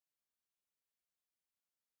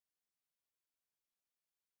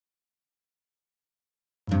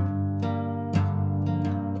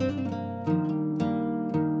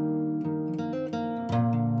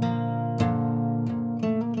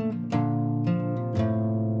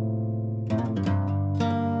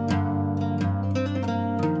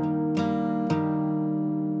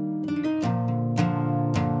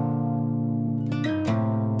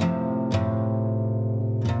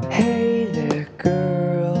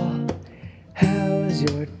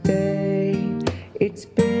It's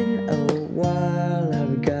been a while,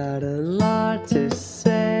 I've got a lot to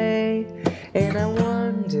say, and I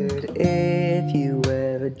wondered if you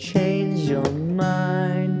ever changed your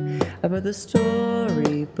mind about the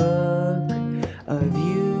storybook of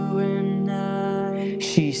you and I.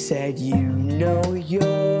 She said, you know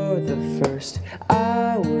you're the first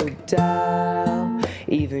I would dial,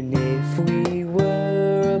 even if we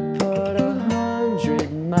were apart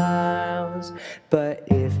 100 miles. But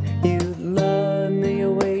if you love me,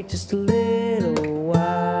 wait just a little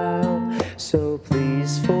while. So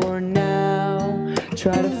please for now,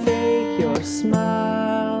 try to fake your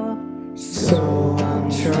smile. So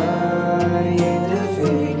I'm trying to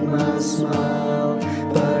fake my smile,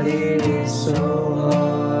 but it is so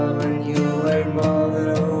hard when you wait more than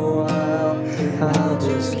a while. I'll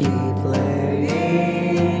just keep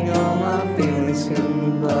letting all my feelings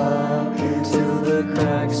come by till the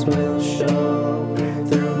cracks will show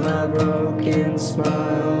through my broken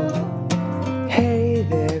smile. Hey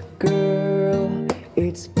there girl,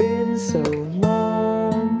 it's been so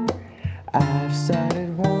long, I've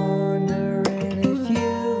started wondering if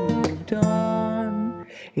you moved on.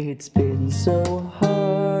 It's been so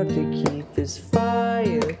hard to keep this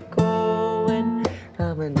fire going.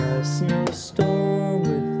 I'm in a snowstorm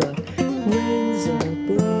with the winds are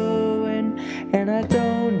blowing, and I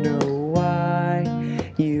don't know why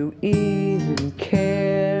you even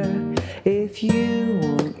care. If you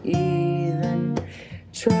won't even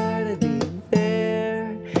try to be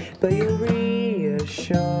there, but you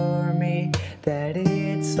reassure me that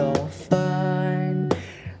it's all fine.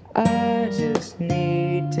 I just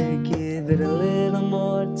need to give it a little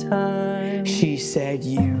more time. She said,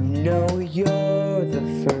 you know you're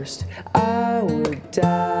the first I would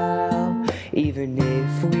dial, even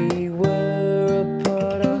if we were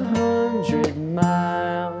apart 100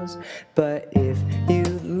 miles. But if you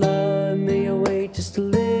love me, wait just a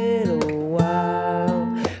little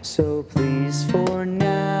while. So please for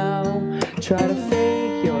now, try to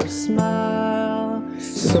fake your smile.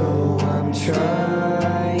 So I'm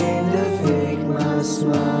trying to fake my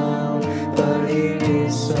smile, but it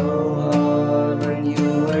is so hard when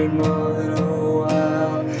you wait more than a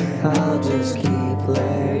while. I'll just keep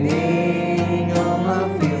letting all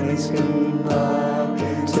my feelings come by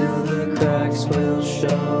till the cracks will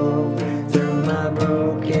show through my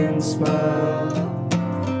broken smile.